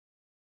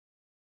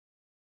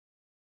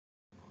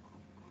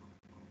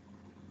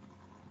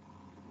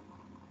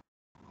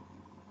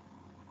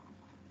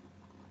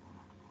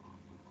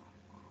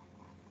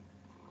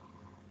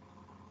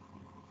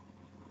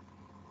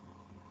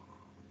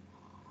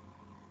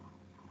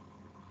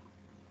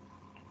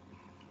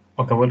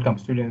Okay, welcome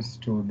students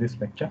to this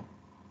lecture.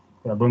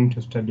 We are going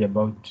to study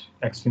about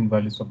extreme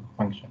values of a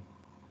function.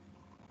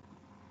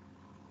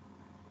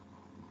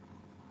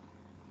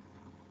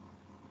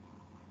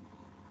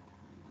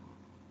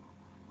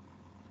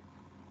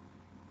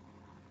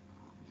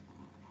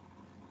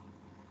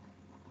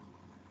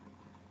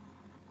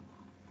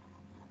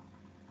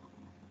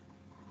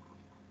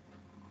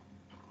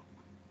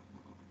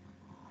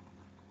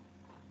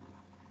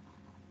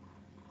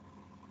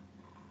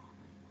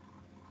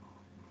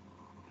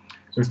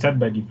 So we start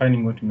by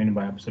defining what we mean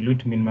by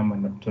absolute minimum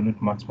and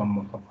absolute maximum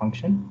of a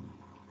function.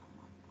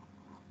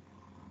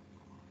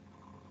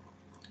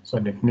 So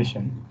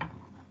definition.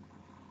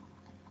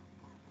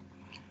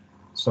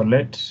 So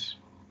let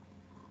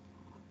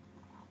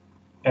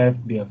f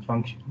be a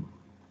function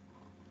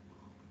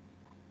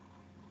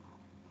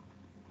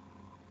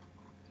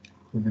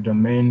with the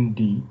domain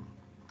D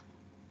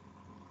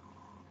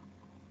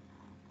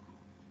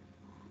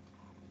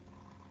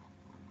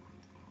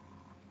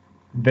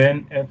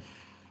then f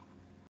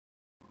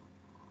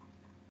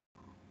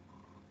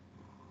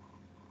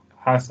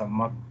has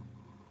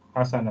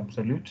an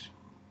absolute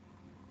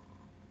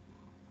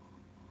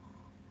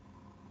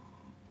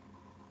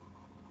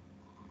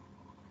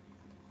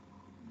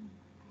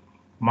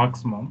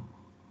maximum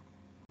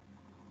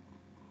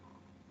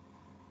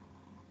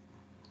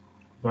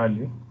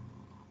value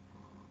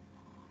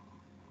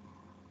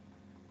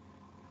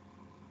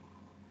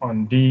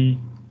on D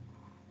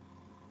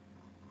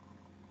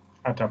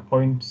at a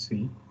point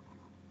C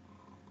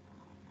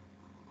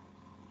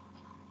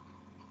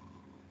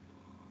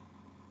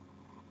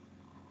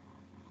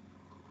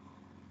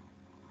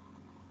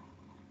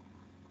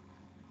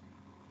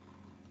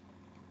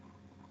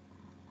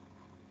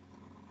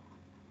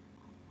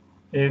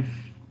if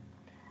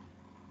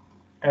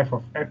f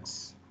of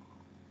x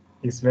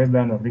is less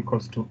than or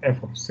equals to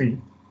f of c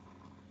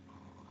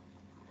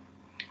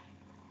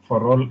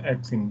for all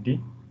x in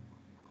D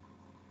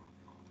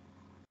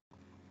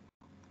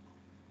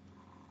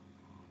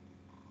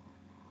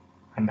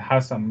and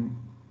has an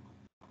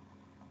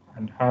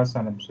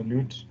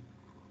absolute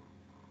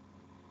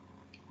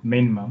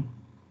minimum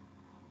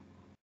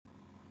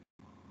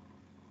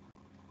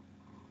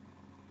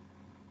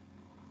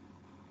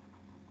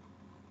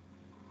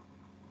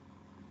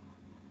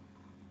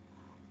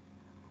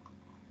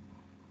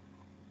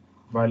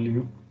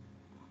value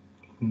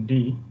in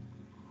D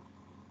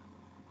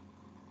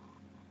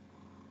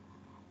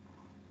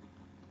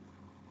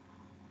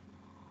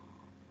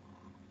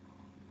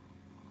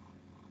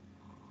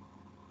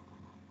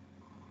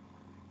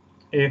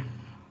if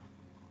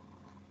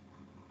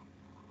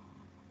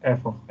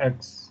f of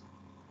x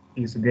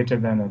is greater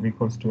than or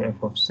equals to f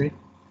of c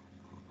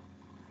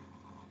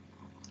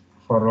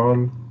for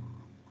all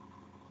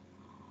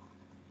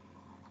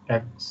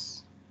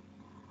x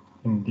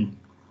in D.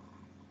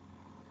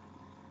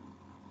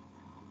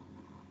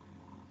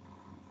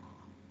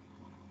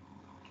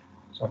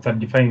 So after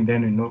defining,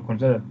 then we know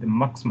consider that the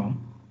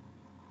maximum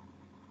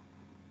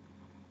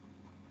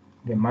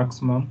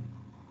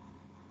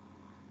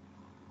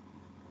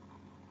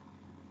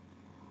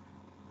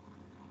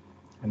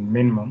and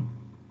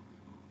minimum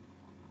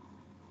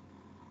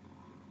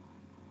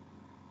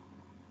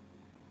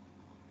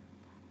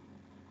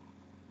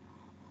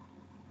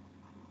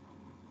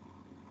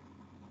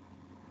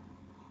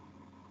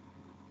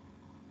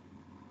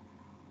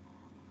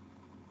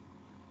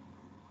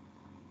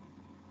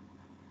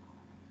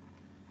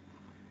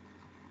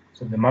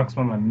so the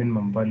maximum and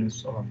minimum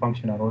values of a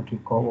function are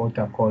what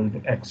are called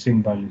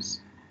extreme values.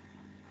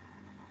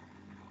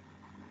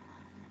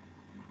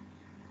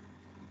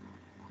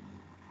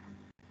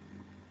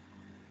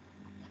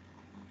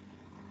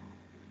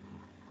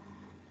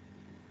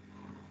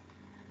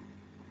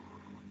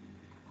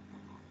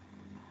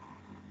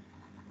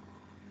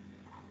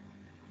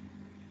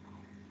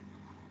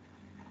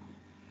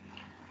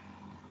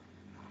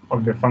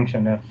 Of the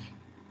function f.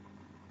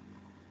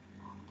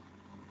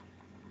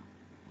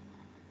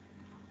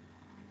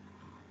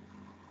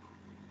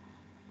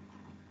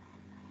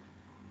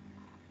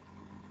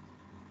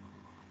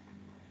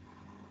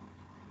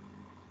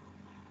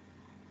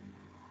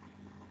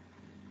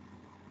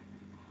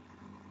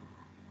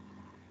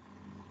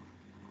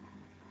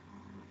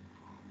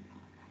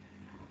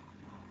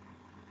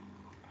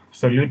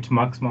 Absolute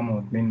maximum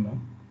or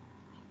minimum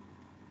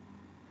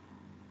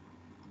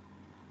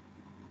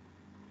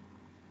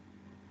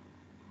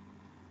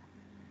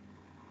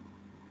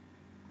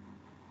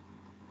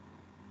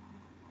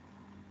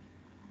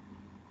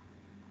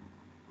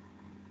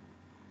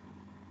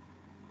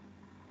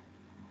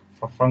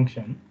for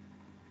function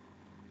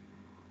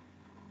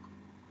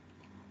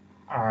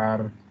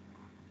are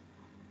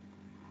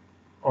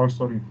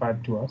also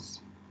referred to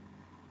as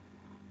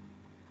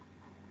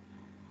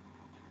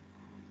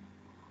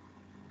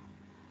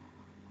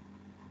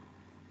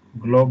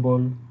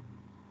global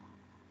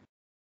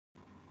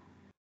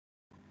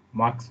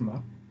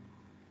maxima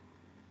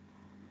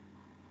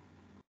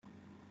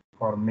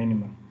or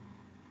minimum.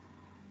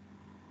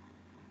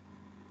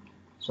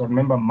 So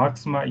remember,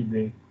 maxima is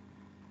the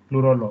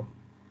plural of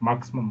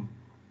maximum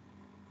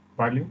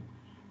value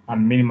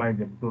and minimize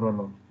the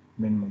plural of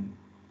minimum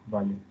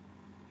value.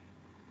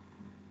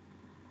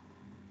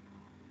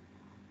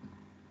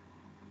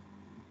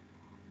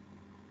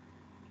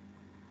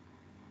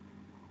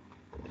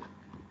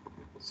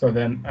 So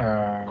then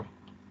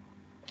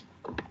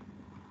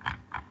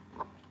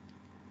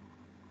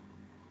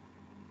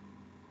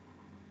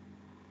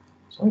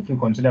so if you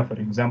consider, for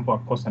example, a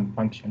cosine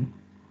function,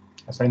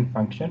 a sine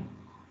function,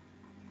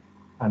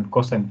 and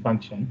cosine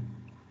function,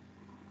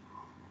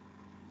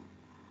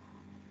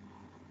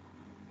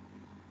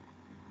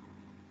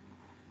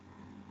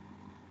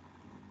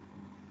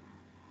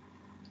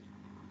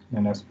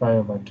 minus pi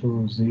over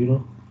 2,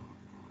 0,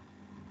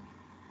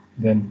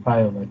 then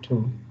pi over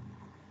 2.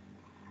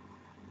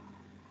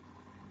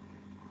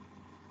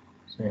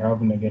 So you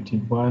have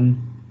negative 1,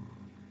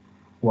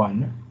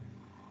 1.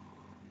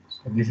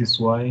 So this is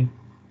y,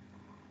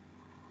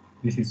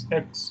 this is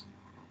x.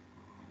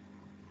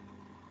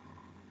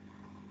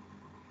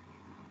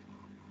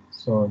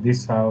 So this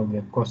is how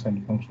the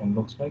cosine function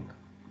looks like.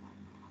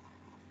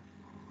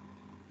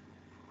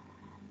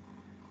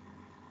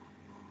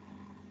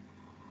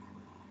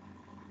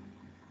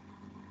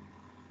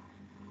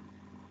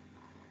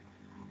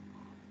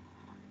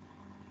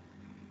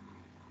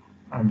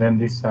 And then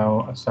this is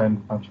how a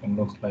sine function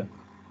looks like.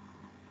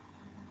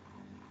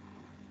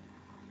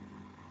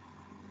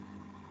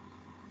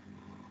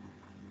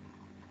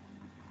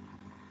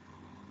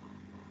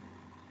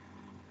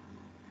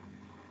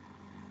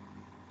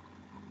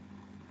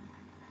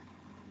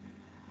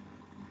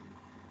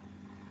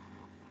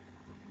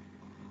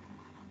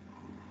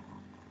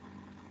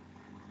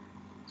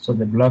 So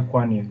the black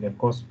one is the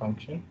cos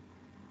function.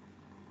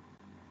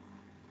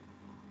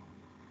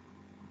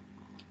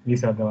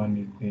 This other one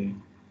is the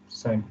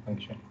sine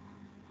function.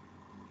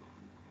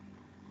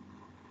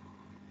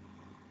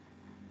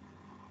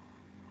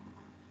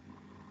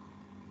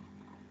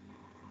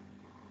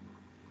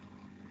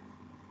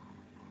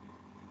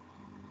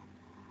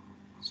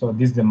 So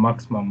this is the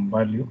maximum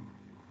value.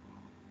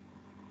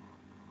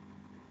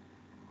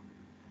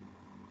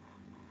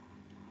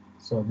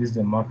 So this is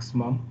the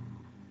maximum.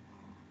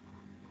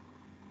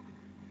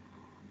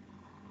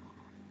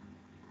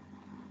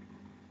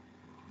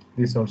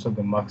 This is also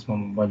the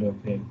maximum value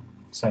of the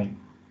sine.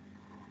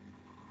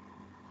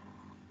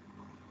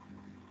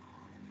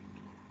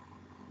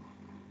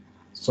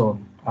 So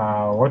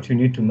what you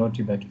need to note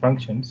is that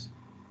functions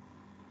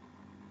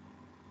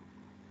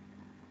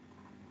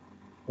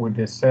with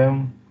the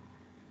same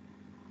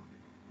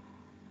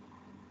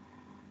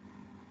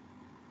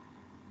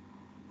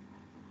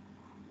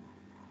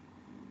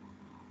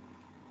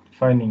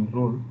defining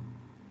rule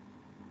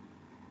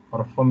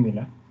or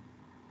formula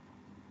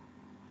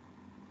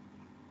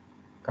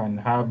can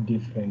have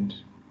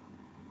different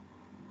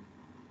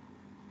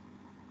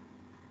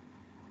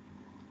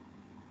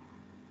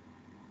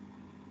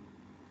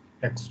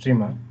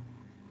extrema,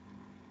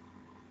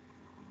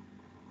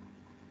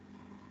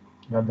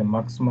 that the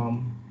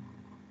maximum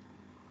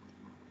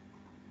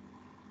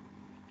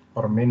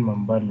or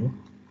minimum value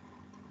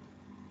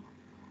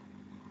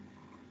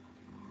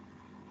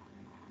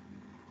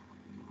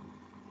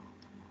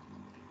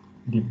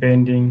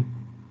depending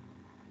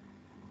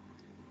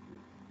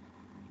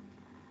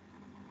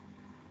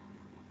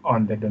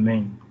on the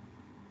domain.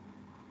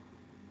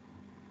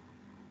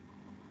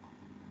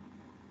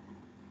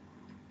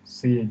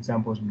 See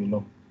examples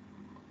below.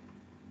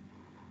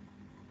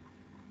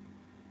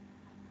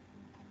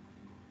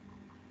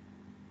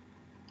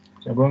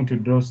 So I'm going to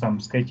draw some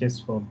sketches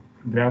for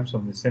graphs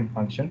of the same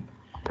function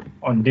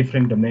on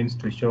different domains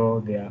to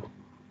show their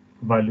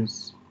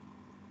values.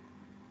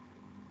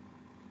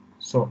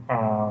 So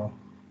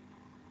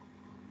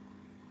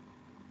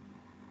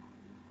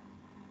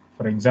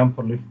for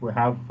example, if we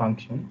have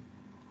function,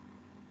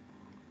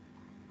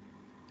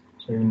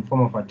 so in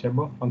form of a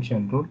table,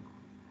 function rule,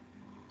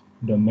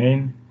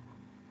 domain,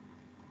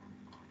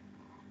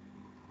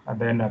 and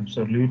then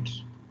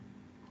absolute,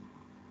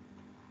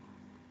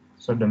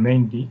 so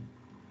domain D,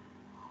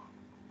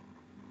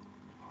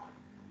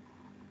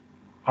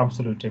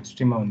 absolute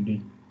extrema on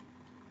D.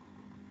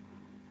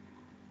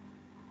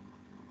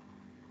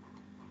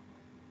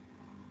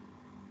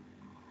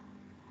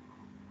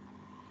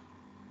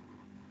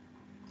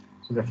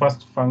 So the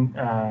first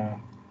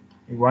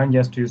we want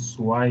just to use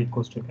y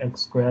equals to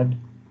x squared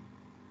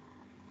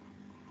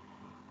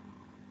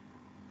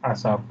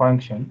as our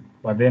function,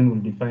 but then we'll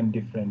define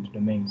different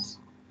domains.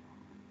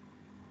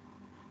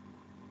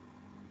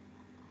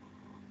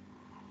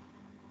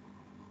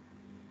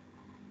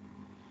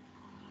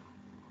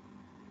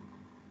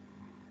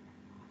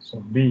 So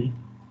B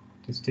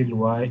is still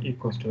y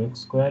equals to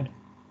x squared.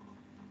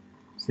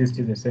 C is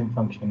still the same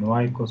function,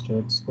 y equals to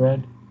x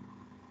squared.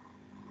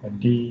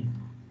 D,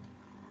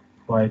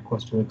 y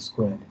equals to x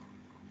squared.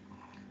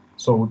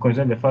 So we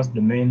consider the first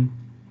domain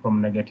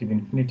from negative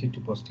infinity to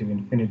positive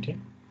infinity.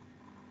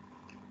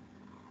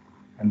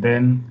 And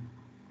then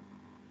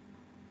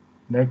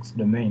next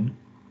domain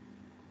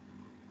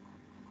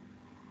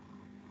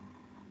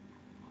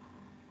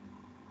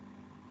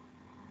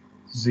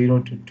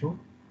 0 to 2.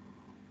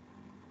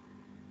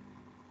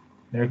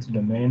 Next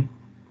domain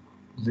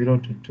 0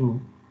 to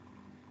 2,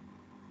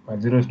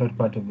 but 0 is not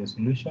part of the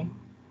solution.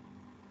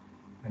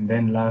 And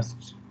then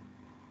last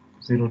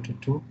 0 to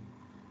 2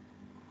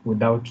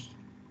 without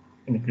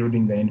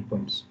including the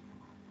endpoints.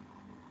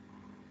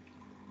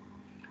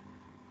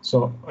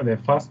 So the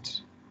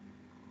first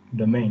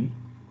domain,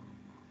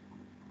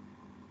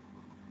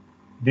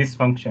 this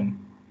function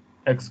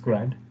x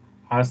squared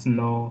has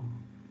no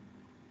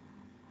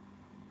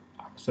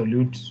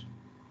absolute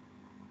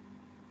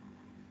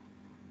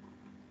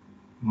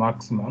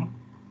maximum,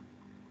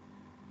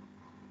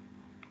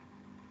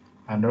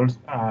 and also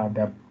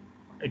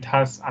it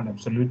has an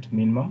absolute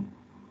minimum.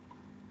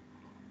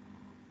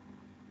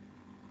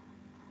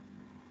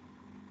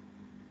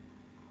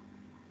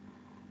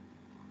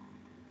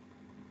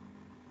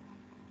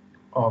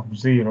 Of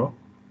 0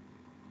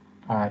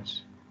 at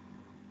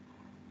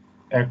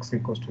x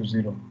equals to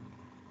 0.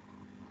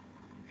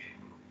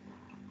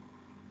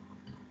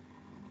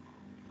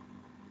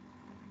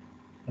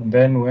 And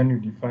then when you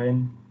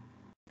define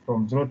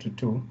from 0 to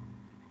 2,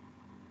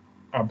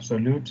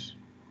 absolute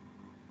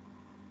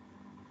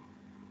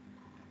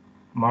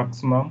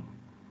maximum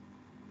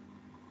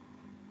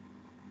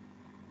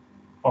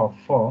of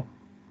 4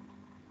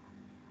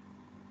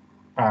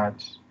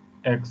 at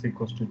x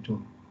equals to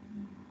 2.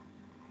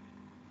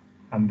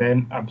 And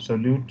then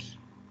absolute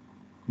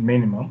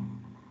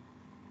minimum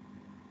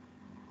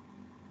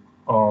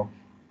of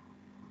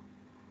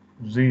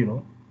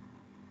 0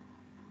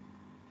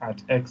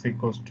 at x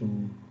equals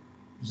to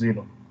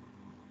 0.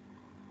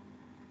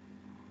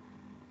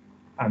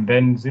 And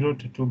then 0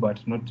 to 2,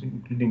 but not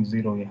including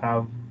 0, we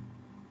have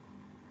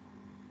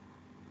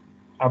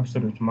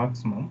absolute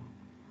maximum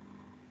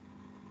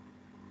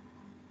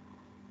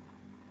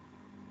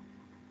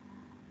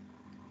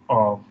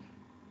of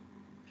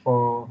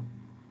 4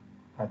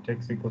 at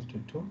x equals to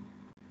 2,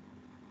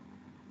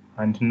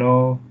 and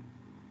no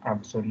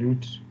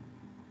absolute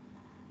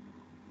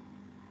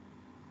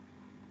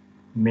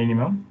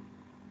minimum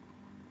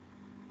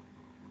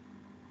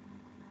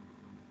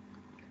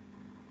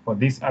for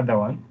this other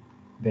one.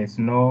 There's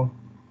no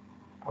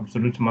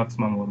absolute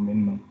maximum or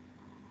minimum.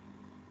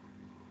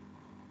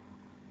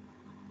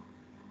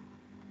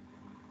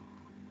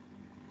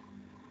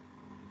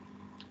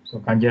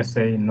 So I can just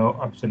say no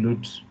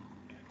absolute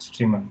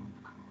extrema.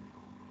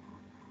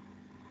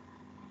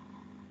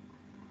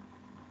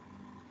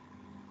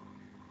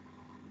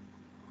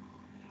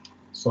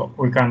 So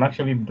we can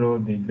actually draw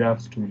the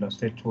graphs to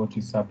illustrate what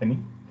is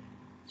happening.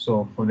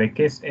 So for the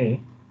case A,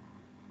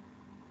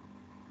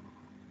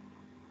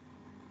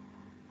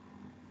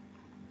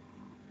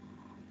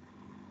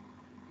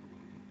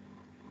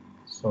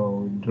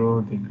 so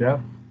draw the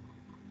graph.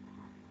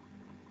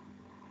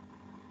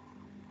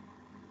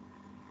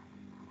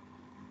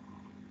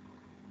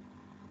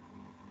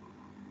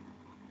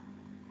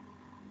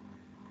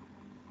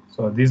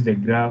 So this is the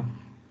graph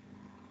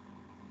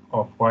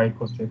of y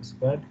equals to x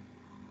squared,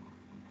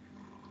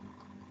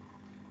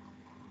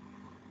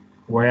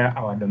 where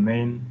our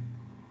domain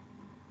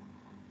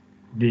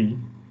D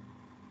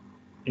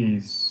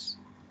is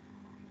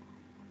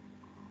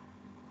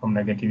from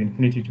negative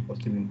infinity to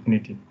positive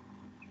infinity.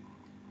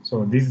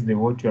 So this is the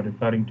what you are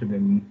referring to,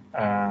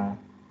 the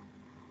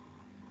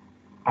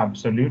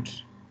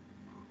absolute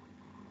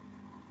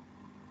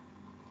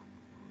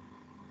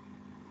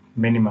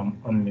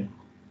minimum only.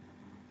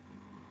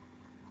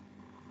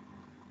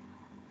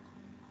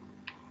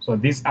 So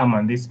this arm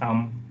and this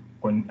arm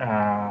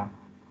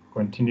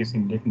continues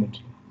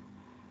indefinitely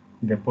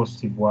in the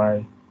positive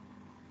y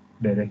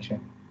direction.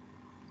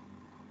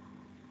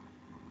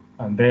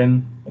 And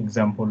then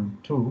example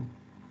 2,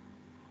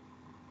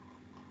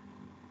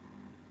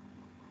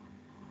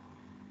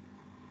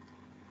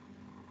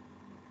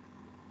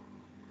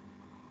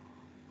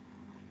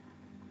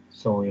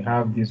 so we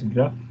have this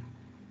graph,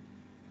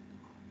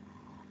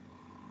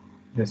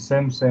 the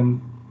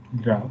same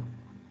graph,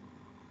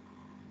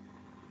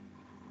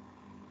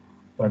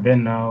 but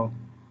then now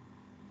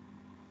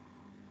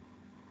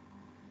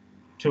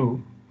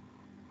 2,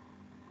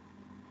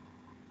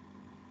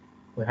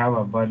 we have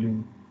a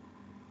value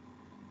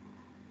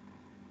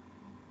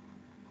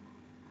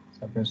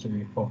supposed to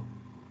be 4.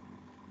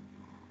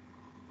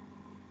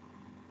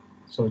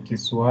 So it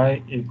is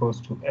y equals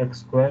to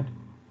x squared.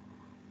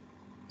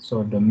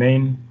 So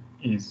domain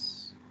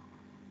is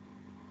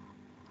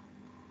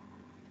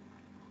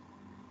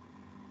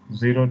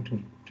 0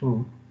 to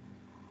 2.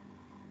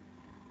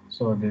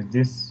 So there's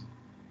this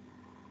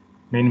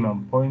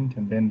minimum point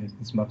and then there's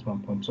this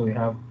maximum point. So we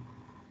have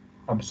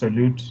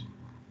absolute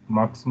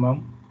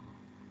maximum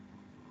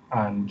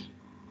and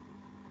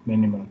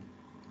minimum.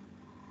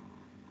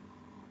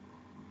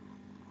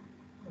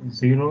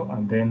 0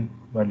 and then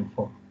value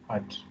 4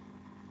 at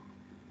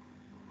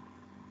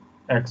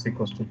x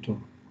equals to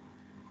 2.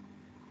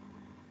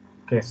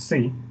 Okay,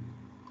 C,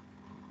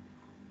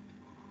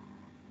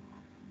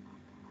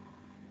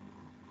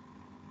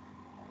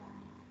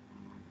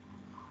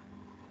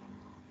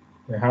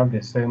 we have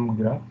the same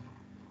graph,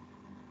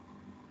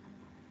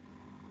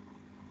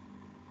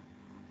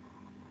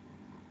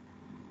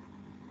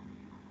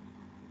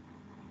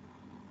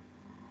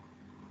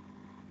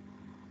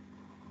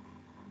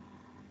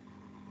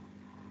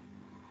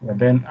 But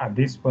then at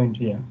this point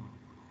here,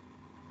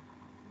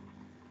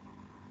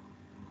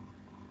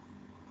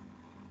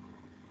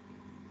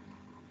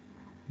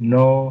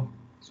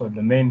 so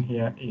the main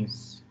here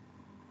is,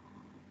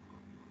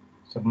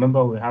 so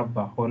remember we have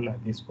a hole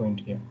at this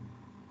point here.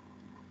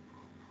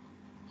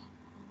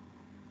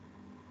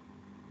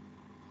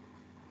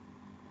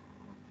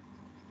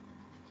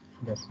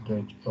 Let's draw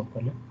it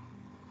properly.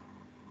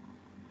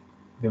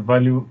 The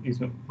value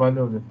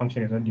of the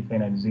function is not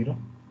defined at 0.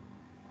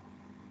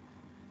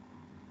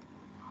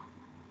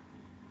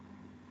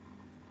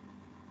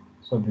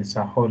 So there's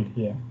a hole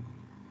here.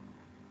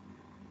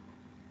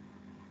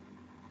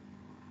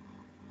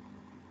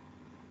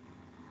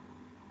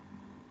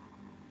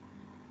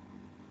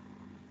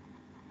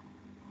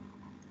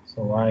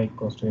 So y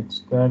equals to x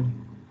squared.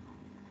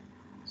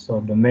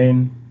 So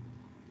domain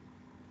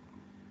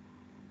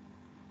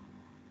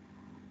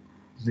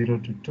 0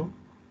 to 2.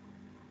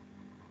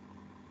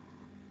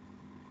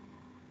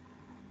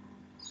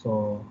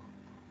 So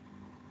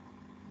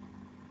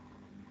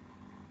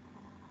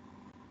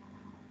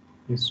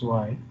this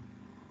y,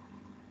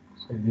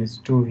 so this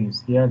 2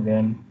 is here,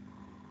 then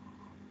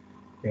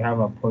we have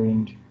a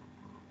point.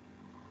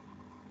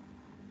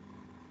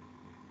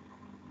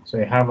 So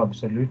we have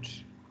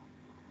absolute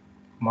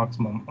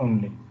maximum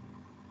only.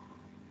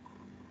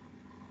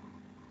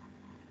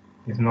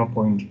 There's no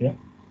point here.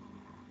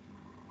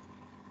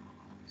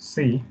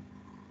 C,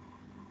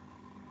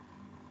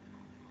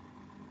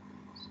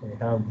 so we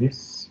have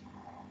this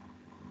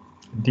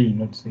D,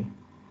 not C.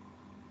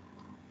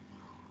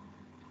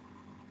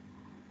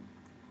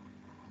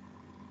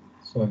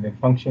 So the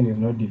function is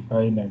not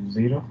defined at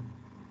 0.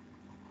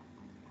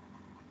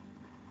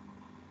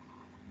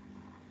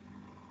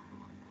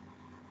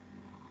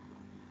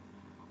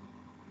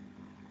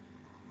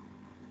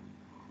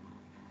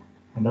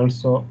 And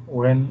also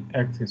when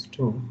x is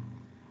 2,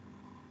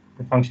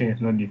 the function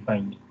is not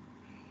defined.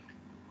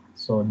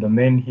 So the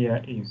domain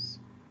here is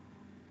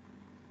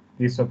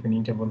this open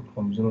interval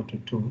from 0 to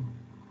 2.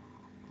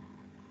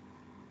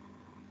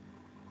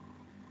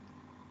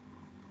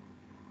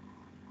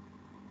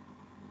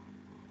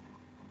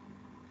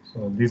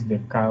 So this is the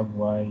curve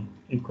y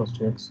equals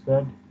to x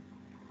squared.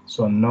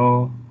 So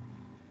no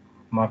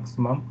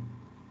maximum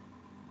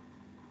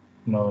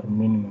nor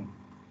minimum.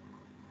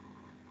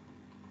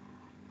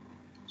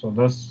 So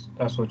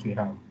that's what we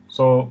have.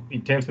 So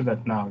it tells you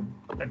that now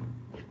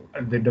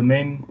the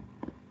domain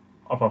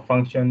of a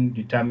function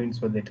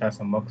determines whether it has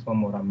a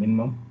maximum or a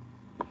minimum.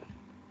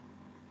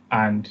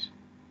 And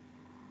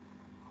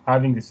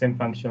having the same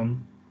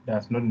function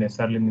does not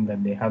necessarily mean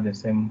that they have the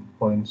same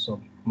points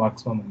of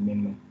maximum and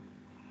minimum.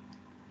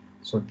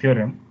 So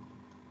theorem,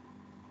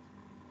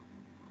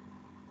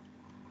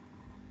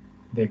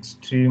 the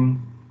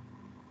extreme.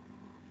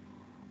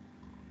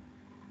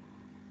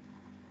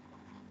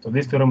 So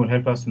this theorem will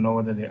help us know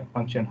whether the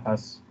function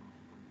has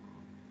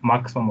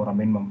maximum or a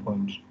minimum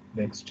point.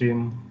 The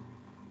extreme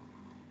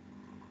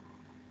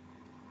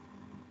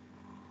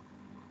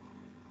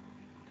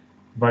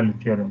value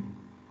theorem.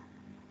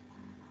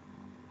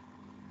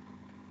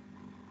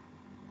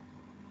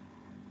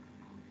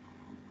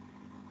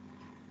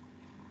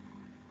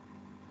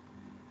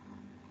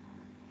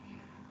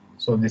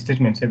 So the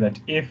statement says that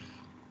if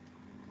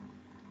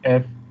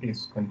f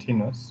is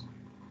continuous,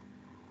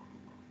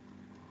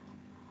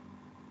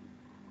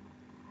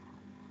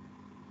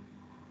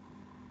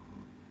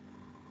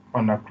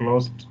 on a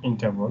closed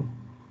interval,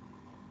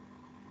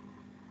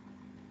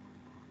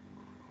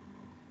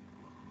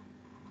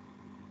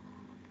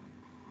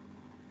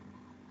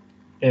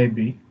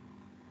 AB,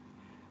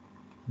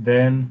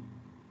 then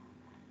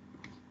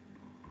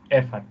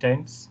f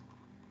attains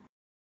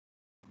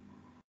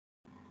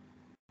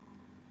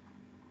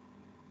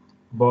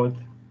both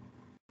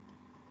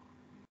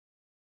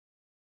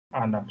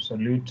an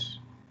absolute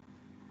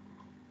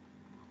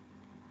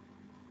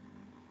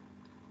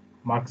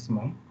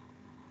maximum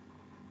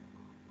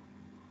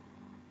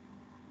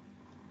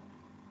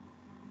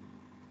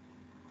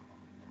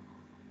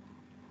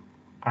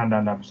and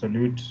an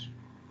absolute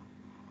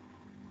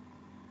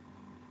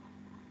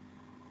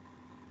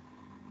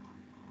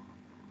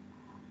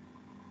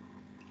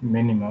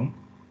minimum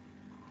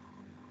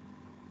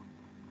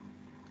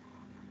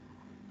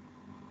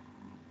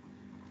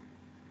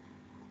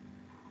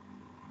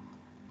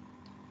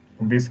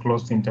in this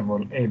closed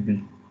interval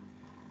AB.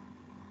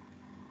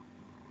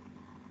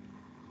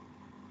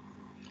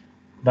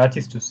 That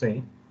is to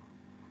say,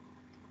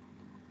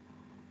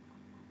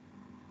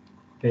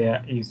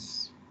 there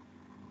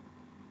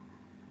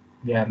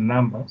are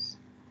numbers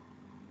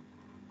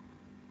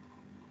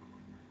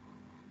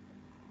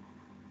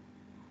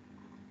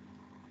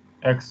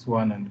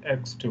x1 and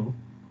x2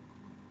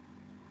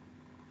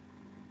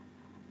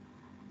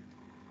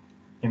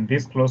 in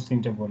this closed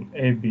interval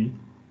AB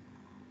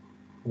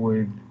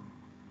with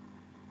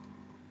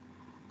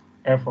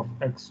f of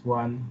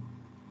x1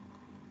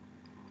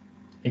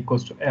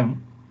 equals to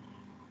m,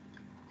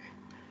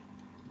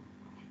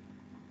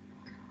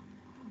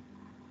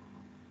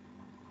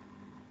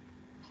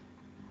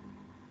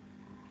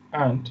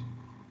 and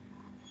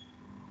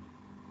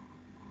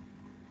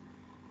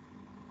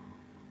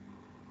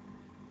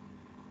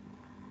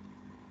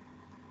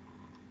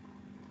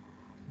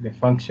the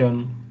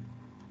function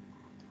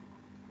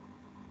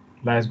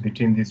lies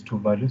between these two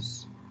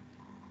values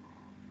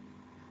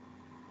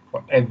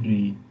for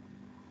every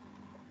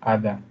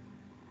other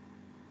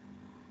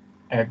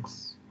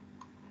x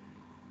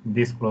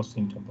this closed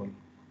interval.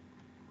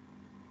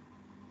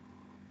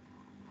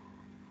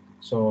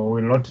 So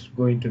we'll not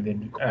go into the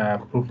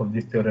proof of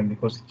this theorem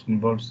because it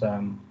involves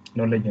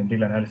knowledge and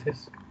real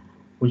analysis,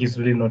 which is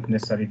really not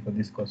necessary for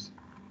this course.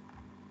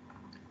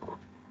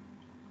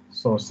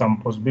 So some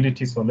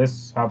possibilities, so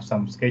let's have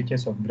some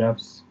sketches of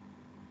graphs.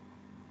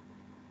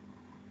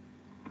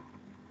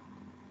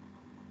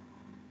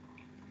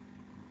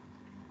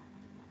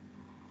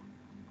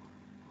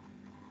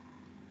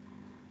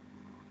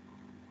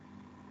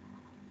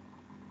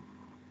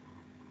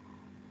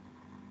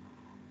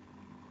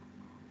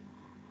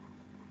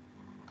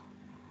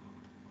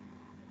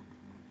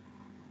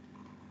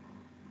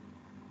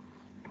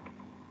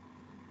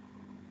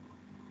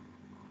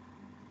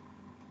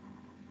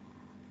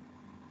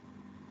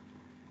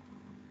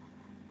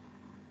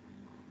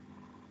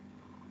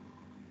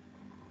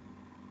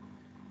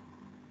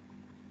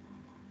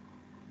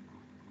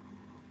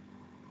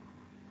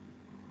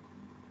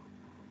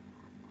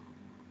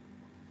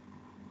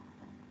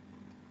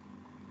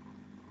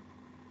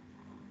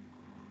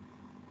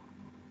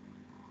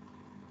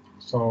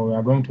 So we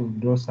are going to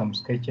draw some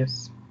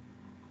sketches,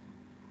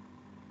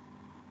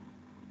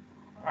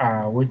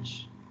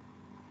 which,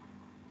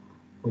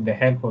 with the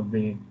help of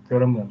the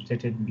theorem we have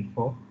stated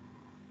before,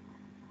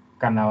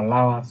 can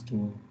allow us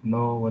to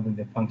know whether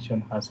the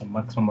function has a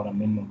maximum or a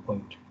minimum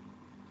point.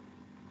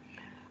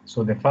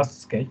 So the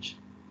first sketch,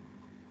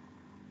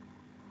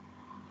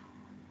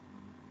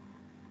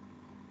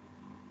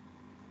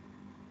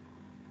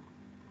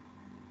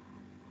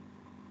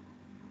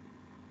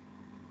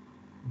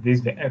 this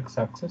is the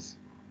x-axis,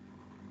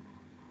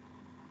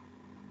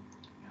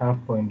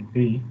 have point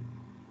B,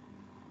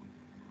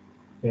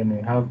 then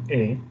we have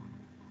A.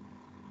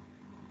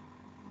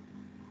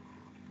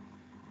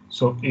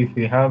 So if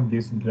we have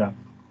this graph,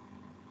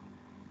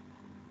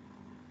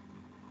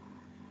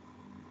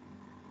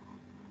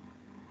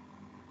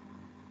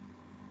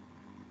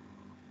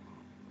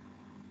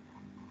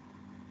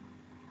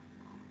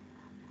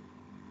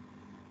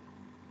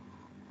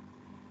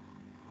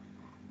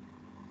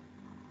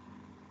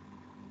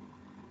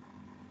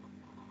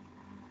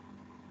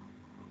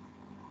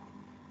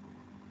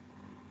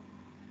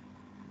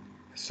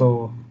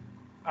 so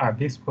at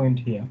this point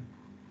here,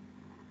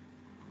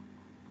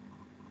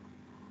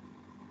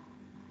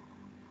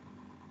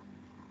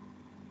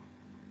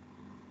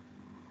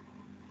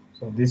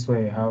 so this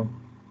way we have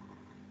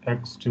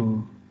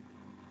x2,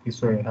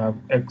 this way we have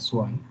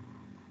x1.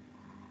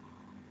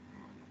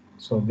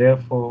 So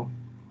therefore,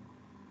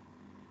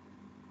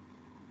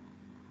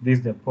 this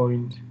is the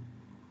point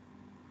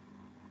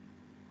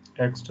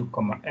x2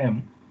 comma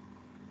m,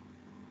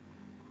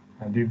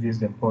 and this is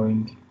the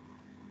point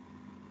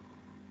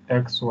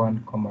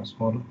x1 comma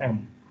small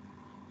m,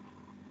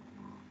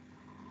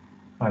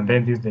 and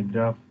then this is the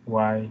graph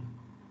y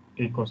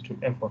equals to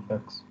f of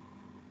x.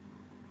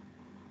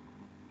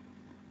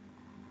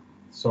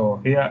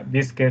 So here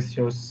this case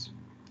shows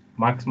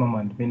maximum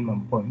and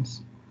minimum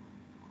points.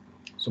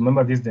 So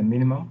remember, this is the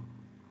minimum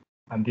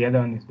and the other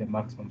one is the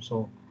maximum.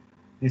 So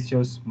this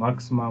shows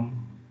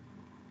maximum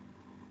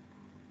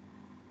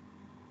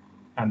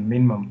and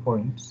minimum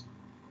points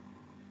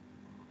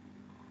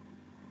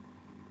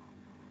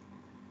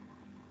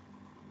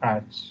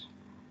at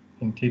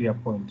interior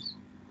points.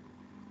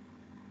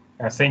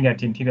 I'm saying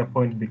at interior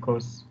point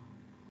because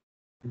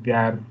there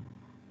are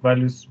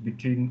values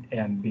between A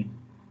and B.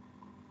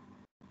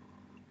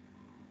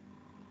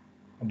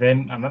 And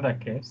then another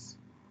case,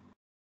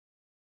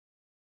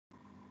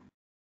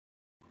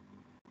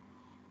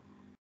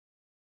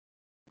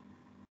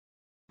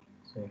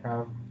 so we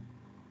have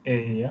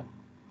A here,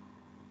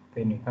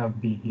 then we have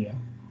B here,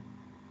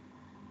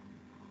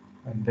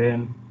 and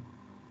then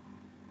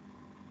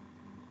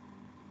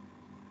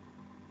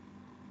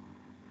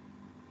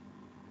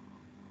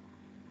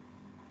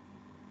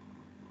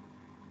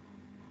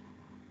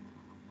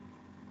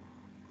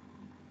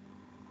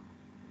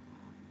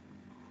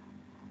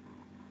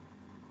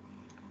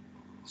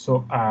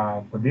so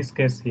for this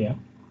case here,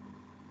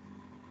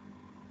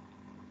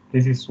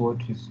 this is what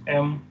is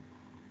m,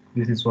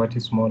 this is what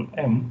is small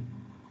m.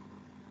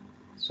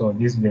 So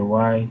this is the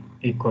y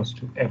equals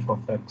to f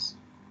of x.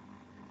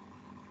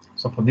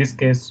 So for this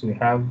case, we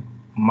have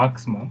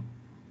maximum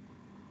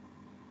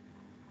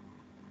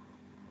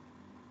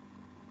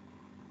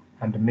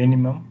and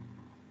minimum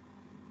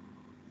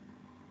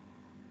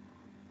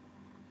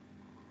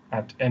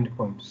at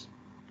endpoints.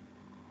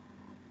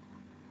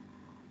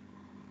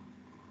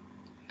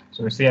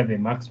 So we see the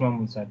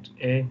maximum is at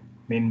A,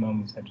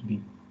 minimum is at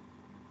B.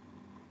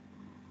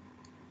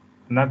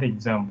 Another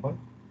example,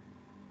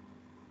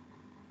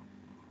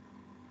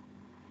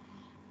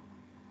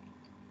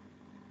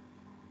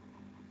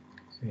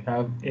 so we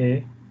have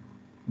A,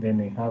 then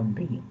we have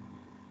B.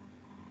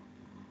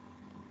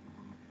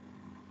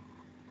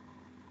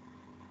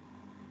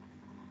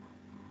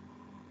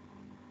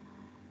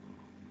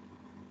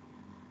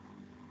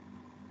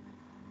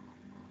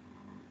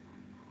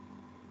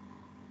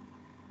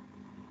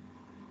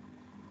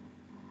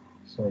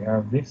 So we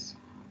have this.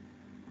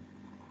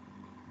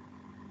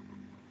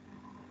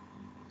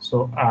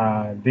 So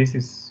this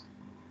is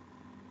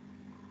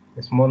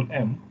a small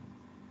m,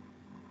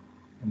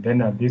 and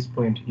then at this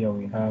point here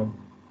we have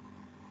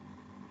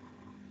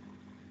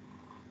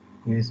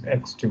this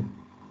x2.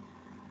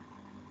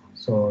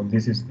 So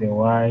this is the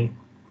y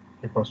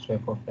equals to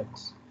f of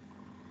x.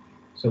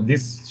 So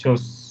this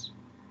shows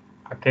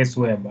a case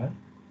whereby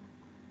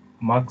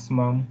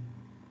maximum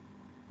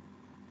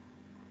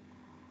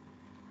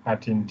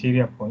at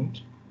interior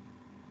point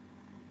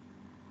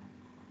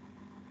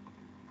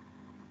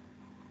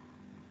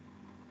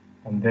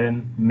and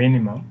then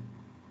minimum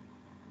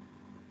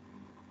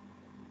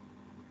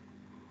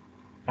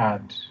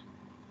at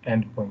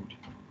endpoint.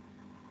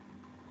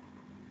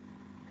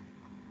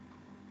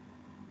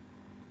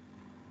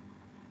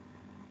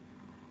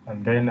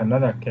 And then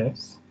another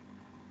case,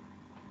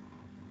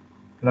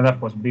 another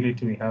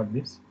possibility, we have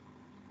this.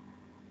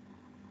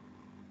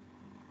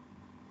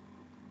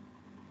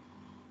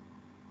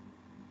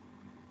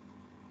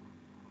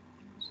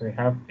 So we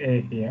have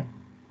A here,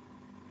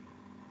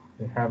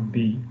 we have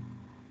B,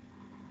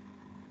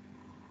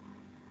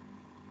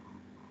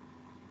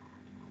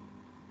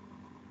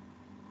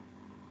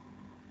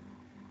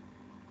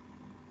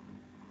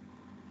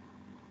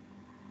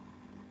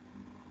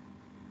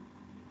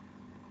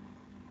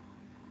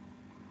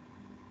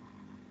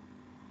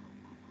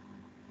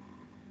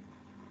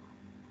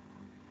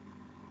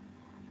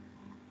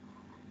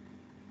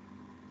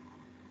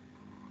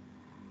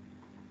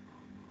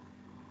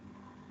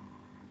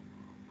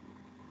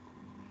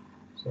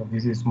 so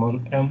this is small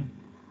m,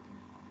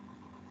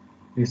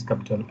 this is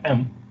capital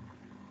M.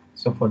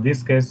 So for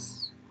this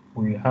case,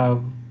 we have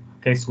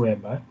a case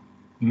whereby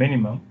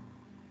minimum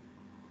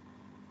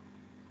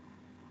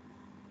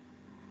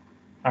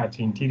at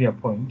interior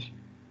point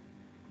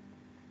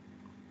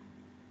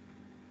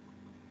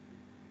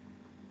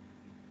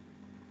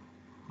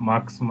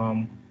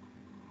maximum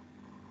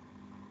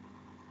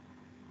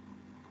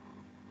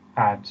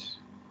at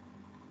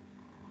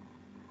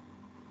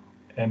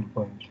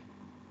endpoint.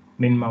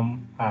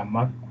 Minimum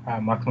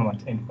maximum at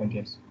endpoint,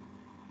 yes.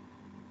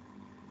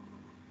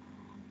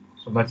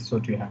 So that is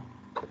what we have.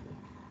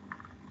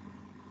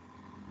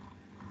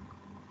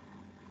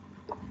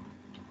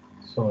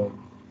 So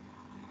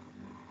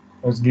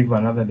let's give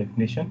another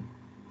definition.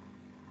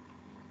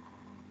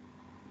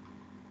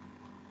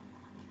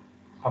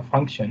 A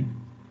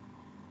function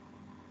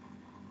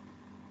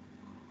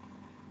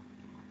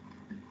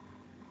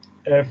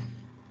f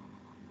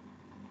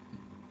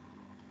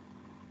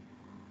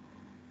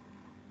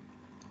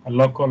a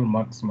local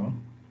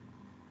maximum.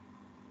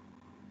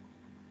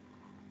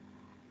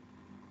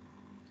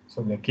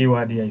 So the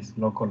keyword here is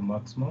local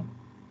maximum.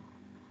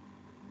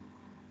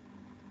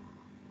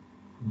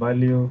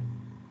 Value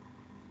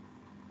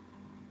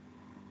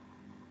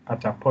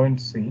at a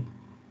point C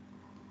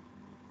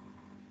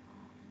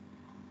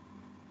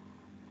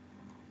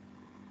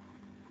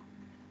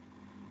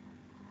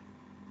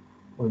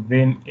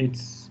within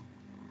its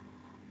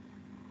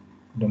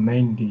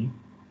domain D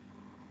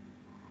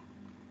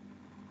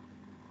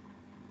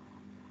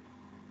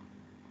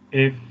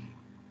if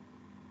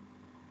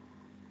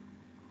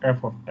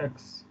f of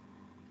x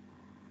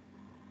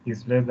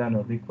is less than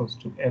or equals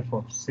to f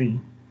of C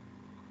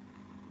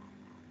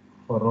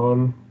for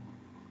all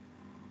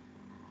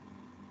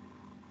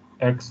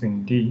x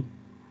in D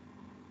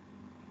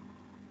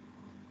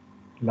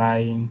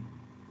lying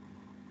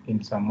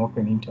in some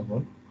open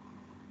interval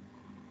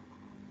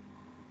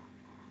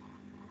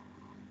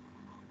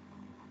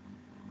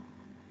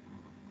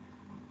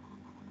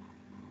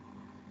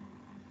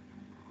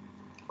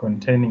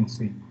containing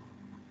C.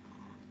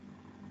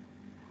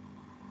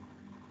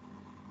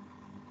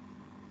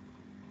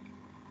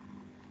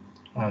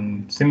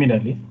 And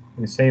similarly,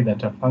 we say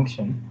that a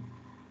function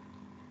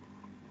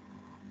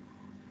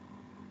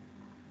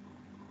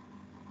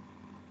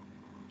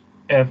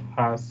f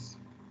has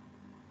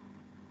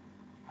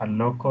a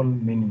local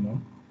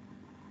minimum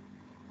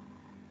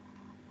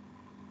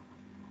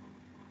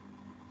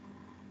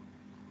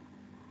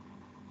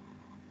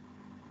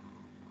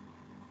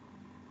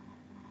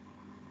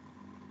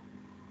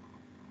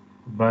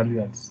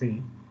value at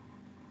C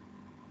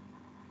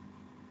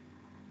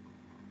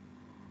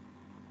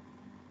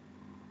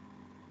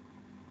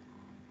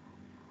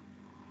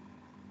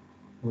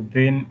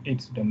within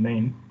its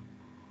domain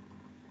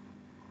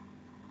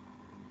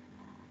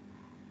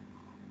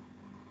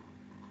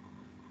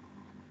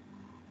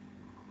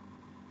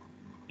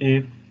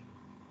if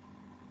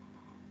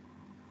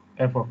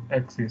f of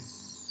x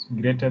is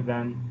greater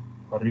than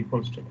or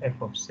equals to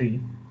f of C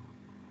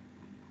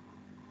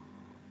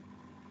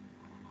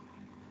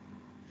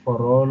for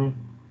all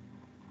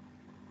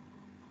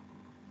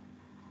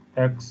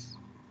x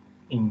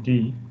in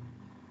D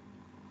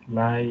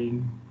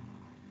lying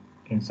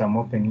in some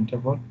open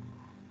interval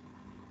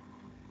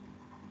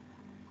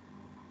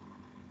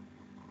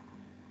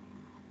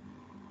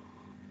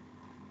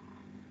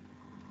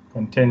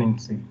containing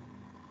C.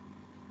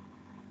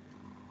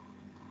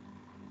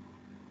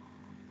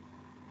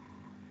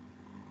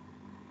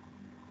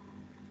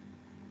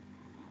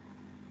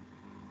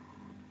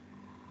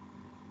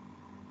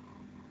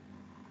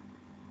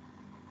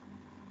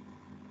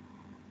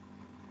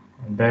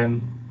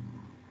 then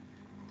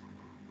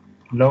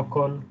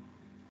local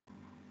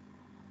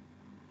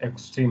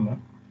extrema.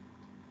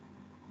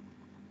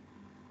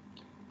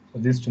 So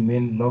this to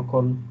mean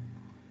local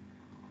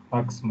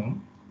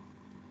maximum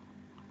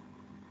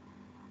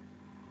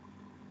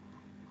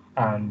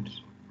and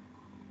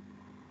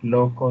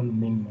local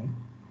minimum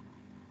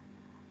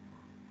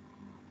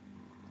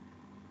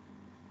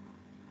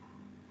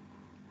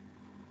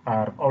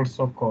are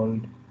also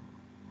called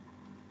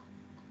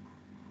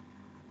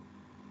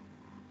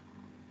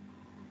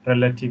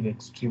relative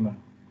extrema.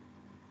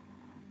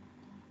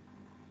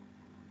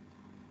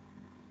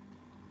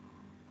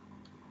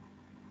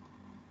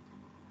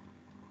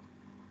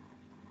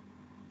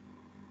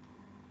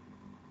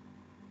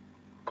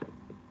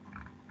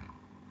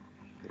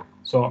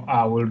 So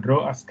I will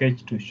draw a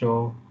sketch to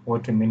show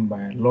what we mean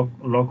by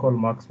local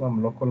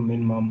maximum, local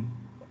minimum,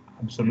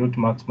 absolute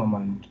maximum,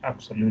 and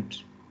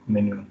absolute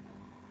minimum.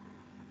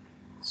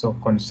 So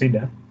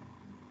consider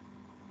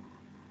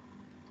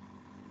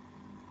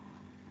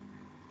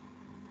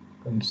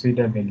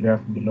the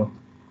graph below.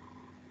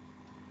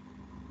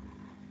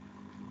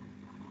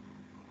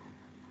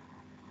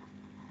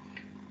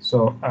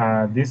 So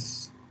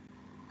this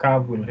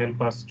curve will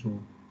help us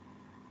to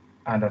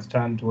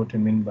understand what we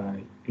mean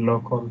by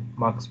local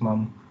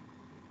maximum,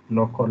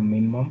 local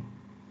minimum,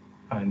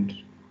 and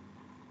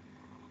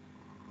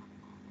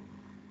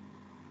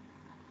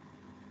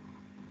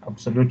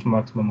absolute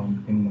maximum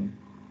and minimum.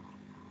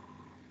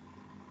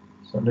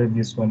 So let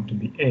this one to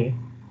be A.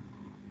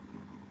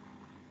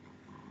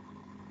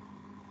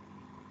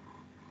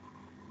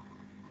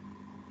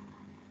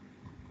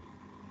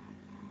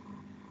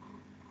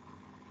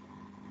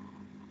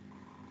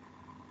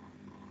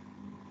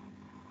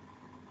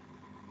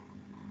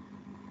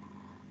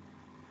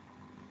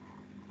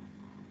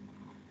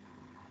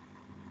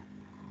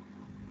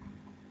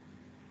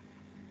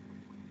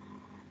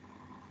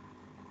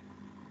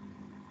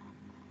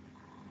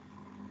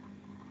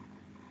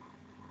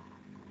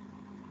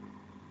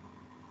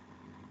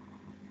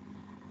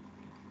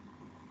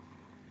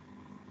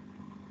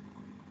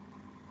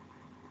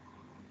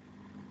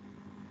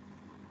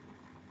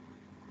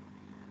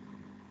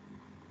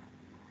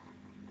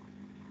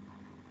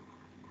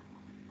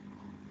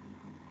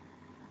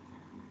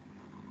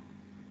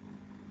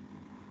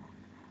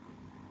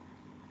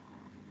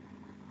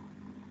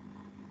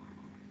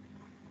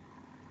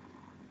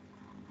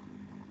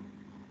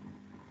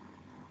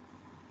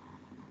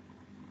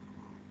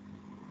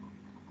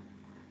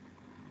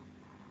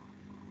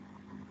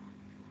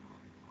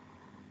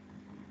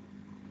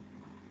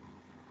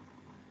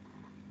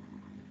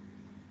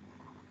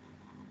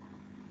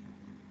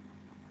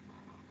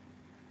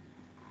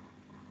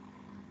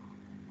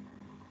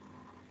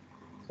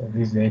 So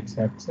this is the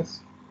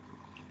x-axis.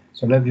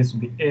 So let this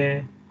be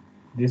A,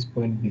 this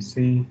point be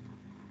C,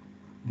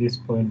 this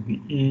point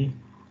be E,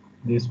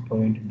 this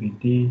point be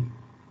D,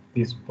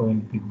 this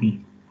point be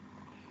B.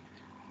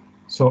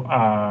 So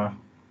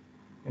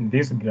in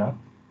this graph,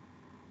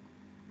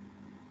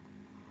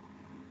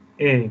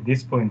 A,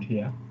 this point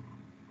here,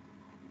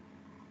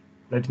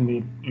 let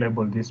me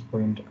label this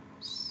point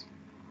as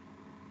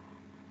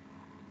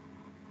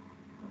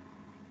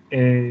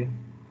A,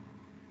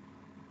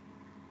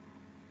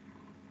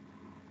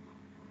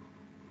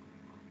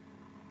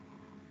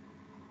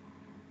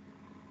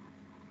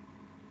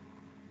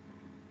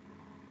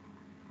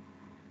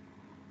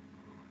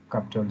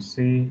 capital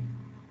C,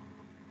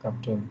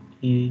 capital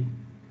E,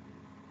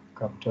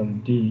 capital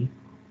D,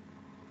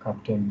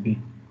 capital B.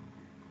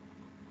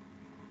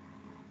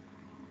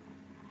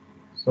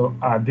 So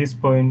at this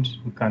point,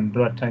 we can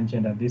draw a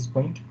tangent at this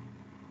point.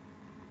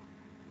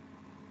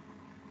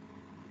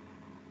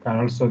 Can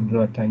also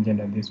draw a tangent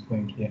at this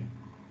point here.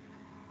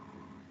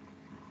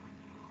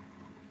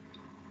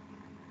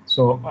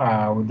 So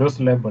with those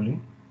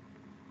labeling,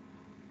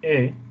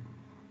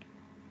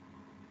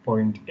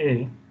 point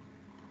A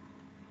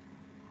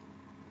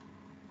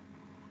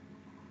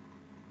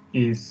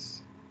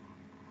is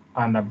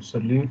an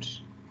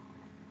absolute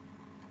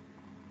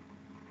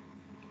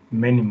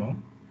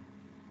minimum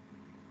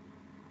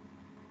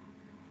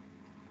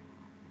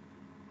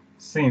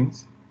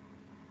since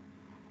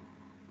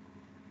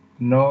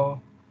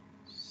no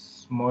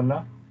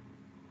smaller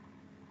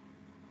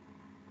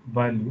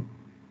value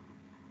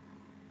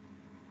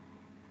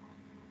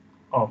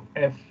of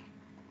f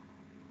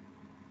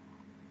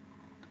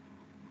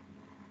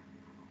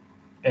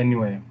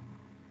anywhere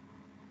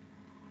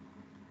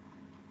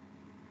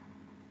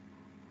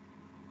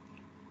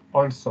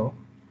also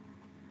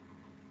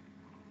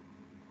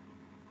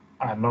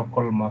a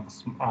local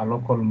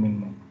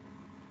minimum.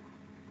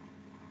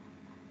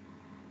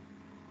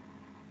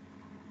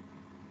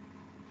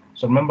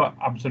 So remember,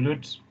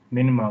 absolute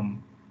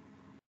minimum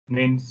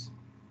means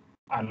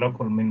a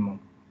local minimum,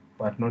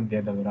 but not the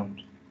other way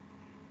around.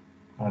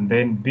 And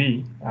then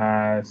B,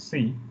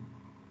 C,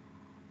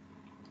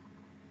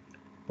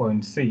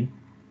 point C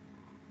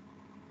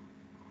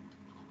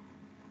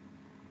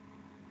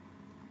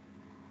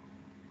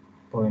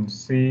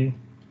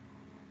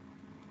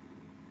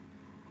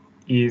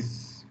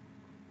is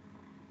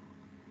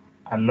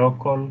a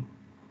local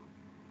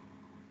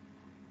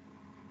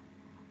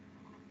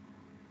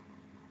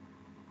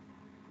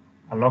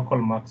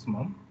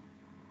maximum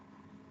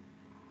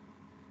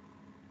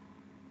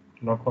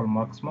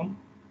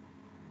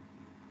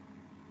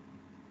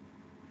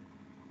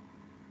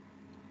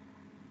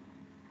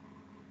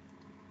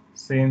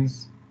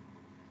since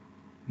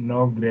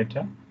no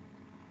greater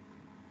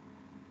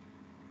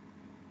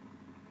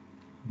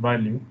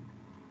value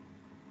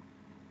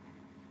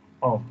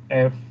of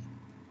f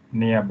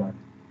nearby.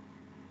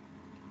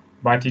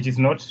 But it is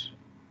not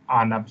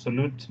an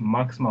absolute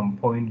maximum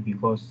point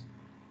because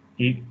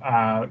it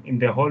in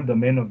the whole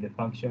domain of the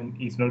function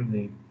is not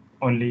the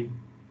only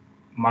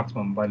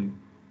maximum value.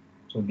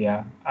 So there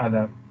are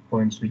other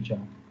points which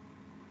are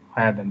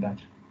higher than that.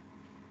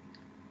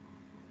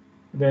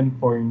 Then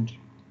point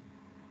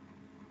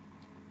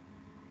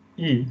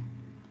E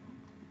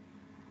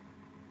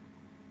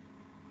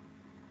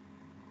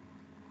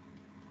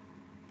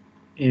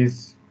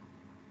is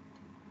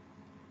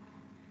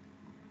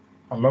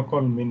a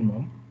local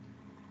minimum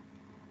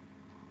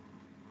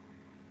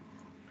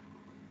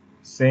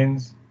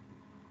since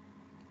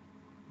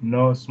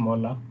no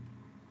smaller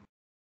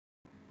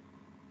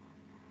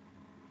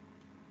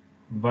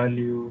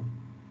value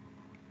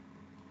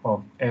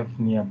of f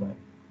nearby.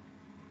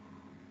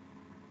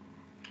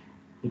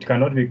 It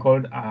cannot be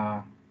called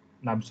an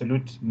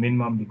absolute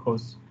minimum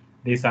because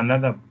there is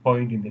another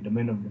point in the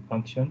domain of the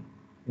function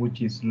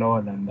which is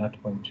lower than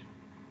that point.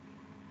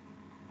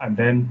 And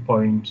then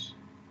point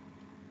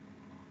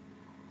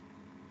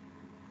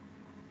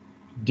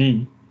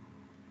D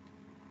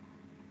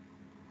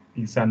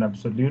is an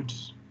absolute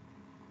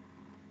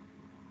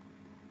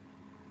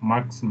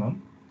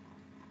maximum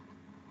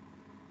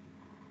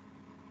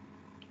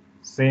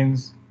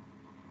since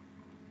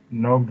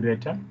no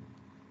greater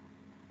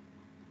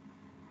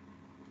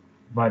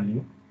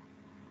value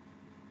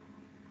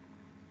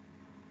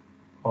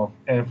of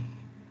f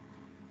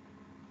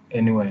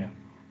anywhere.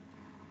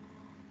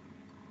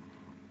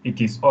 It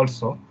is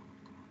also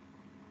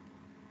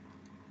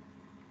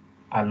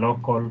a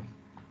local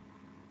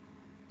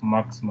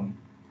maximum.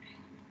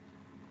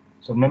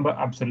 So remember,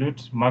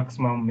 absolute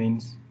maximum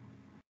means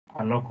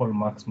a local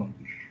maximum,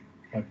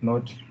 but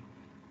not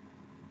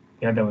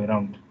the other way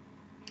around.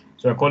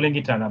 So we're calling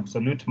it an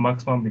absolute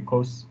maximum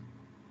because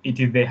it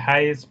is the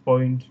highest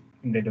point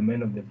in the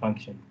domain of the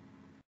function.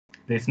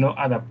 There's no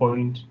other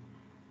point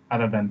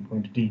other than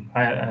point D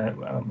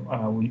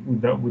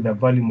with a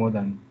value more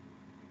than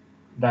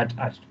that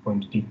at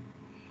point D.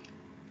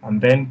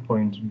 And then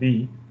point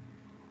B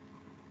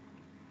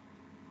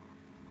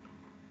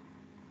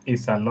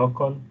is a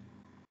local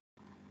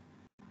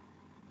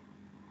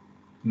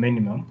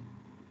minimum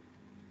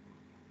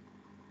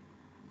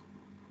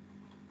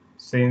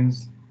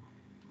since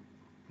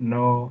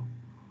no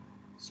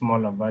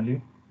smaller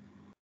value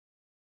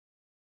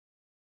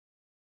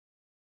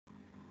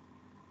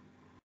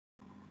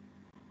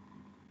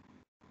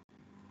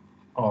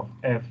of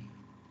f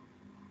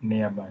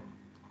nearby.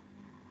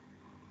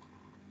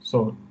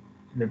 So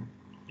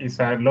it's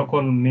a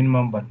local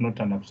minimum but not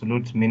an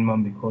absolute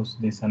minimum because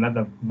there's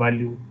another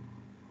value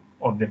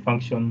of the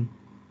function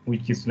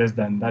which is less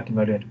than that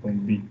value at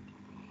point B.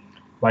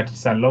 But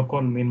it's a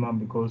local minimum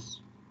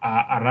because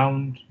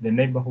around the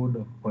neighborhood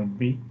of point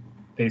B,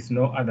 there is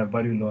no other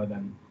value lower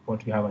than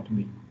what we have at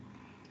B.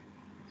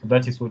 So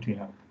that is what we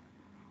have.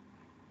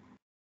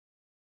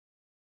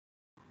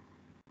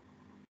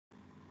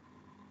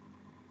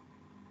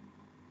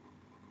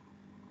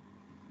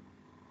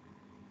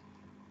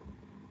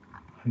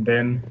 And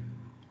then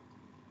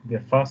the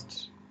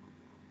first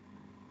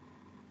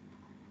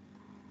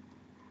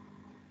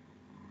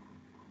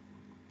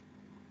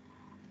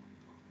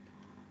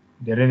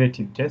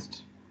derivative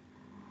test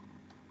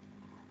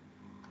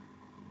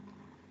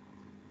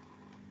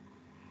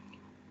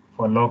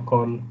for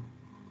local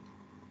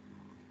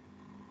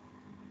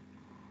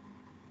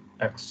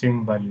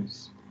extreme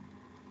values.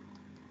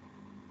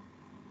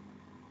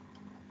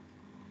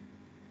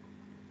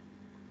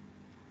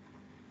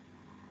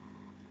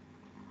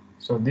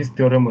 So this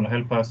theorem will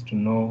help us to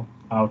know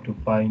how to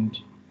find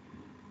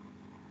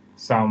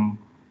some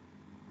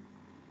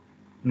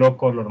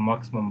local or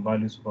maximum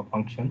values of a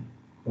function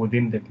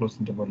within the closed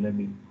interval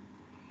label.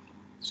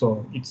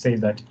 So it says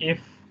that if,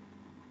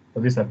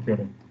 so this is a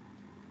theorem.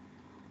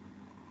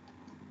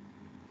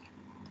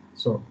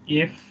 So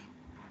if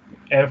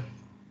f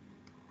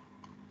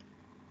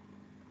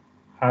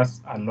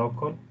has a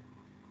local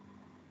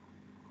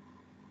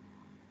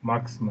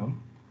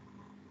maximum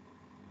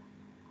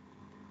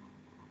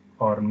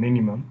or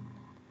minimum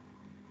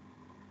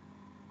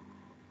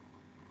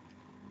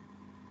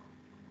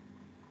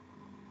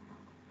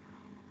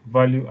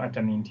value at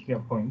an interior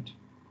point,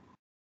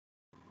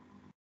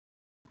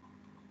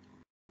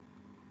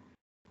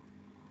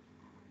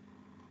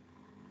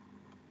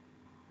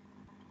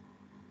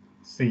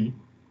 C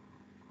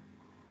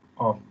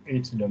of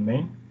its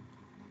domain,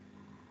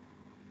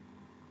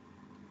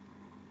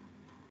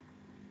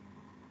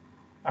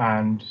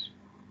 and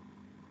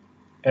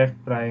f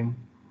prime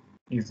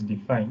is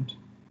defined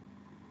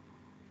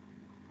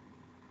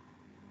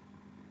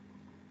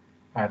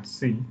at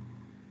C,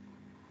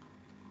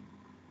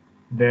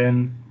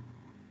 then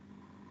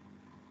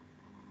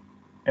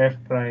f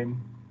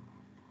prime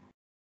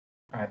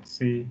at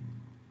C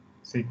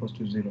equals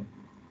to 0.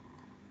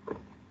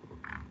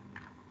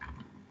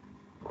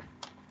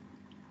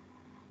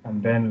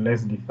 And then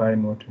let's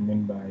define what we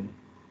mean by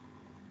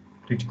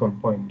critical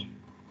point.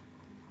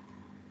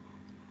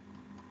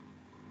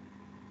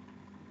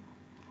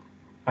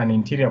 An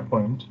interior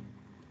point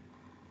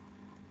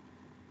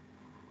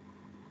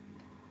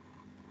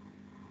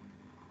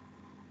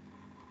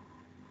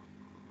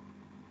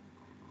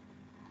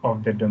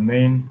of the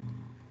domain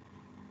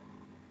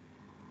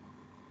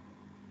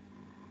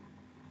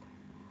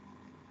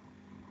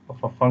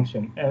of a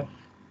function f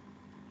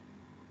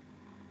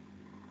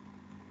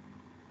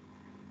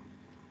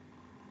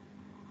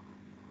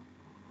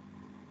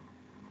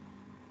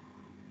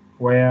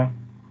where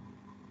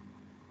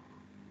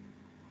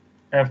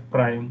f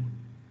prime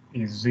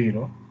is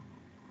 0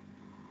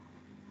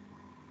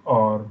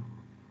 or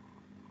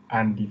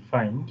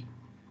undefined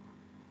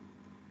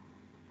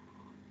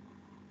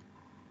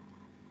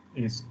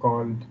is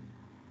called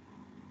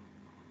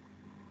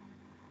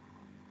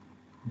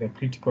the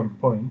critical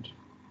point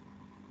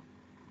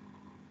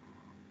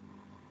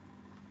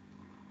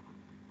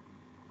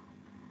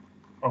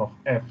of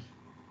f.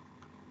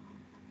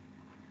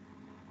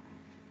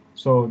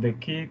 So the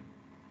key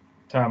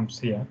terms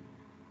here,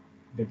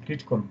 the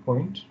critical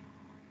point,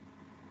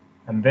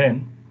 and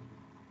then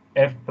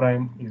f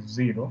prime is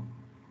 0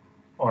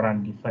 or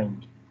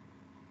undefined.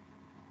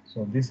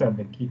 So these are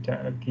the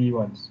key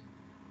words,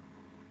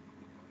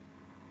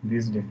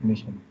 this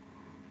definition.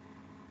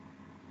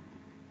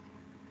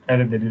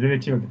 Either the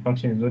derivative of the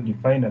function is not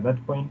defined at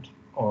that point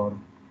or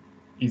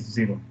is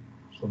 0.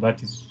 So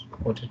that is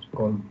what it's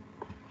called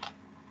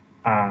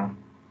a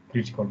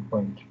critical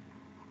point.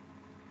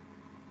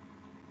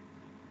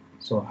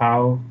 So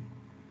how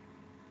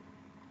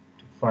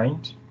to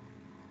find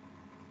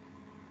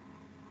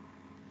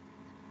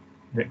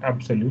the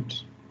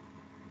absolute,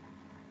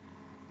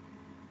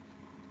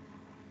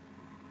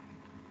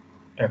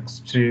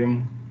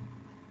 extreme,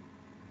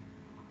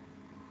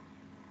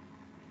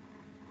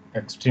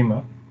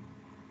 extrema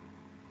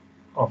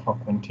of a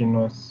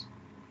continuous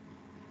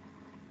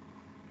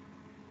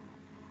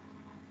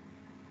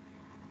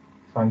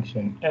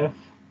function f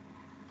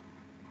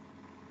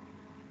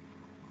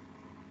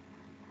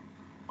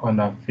on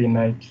a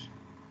finite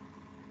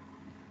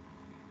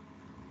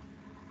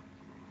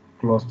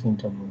closed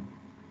interval.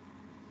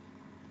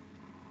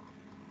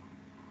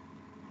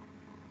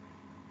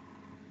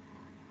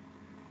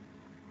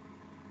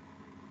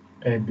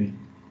 AB.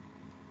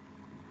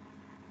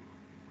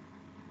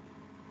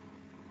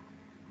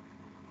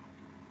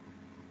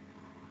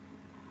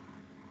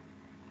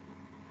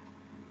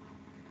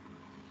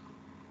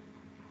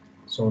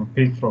 So we'll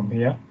pick from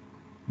here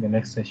in the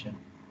next session.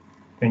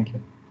 Thank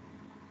you.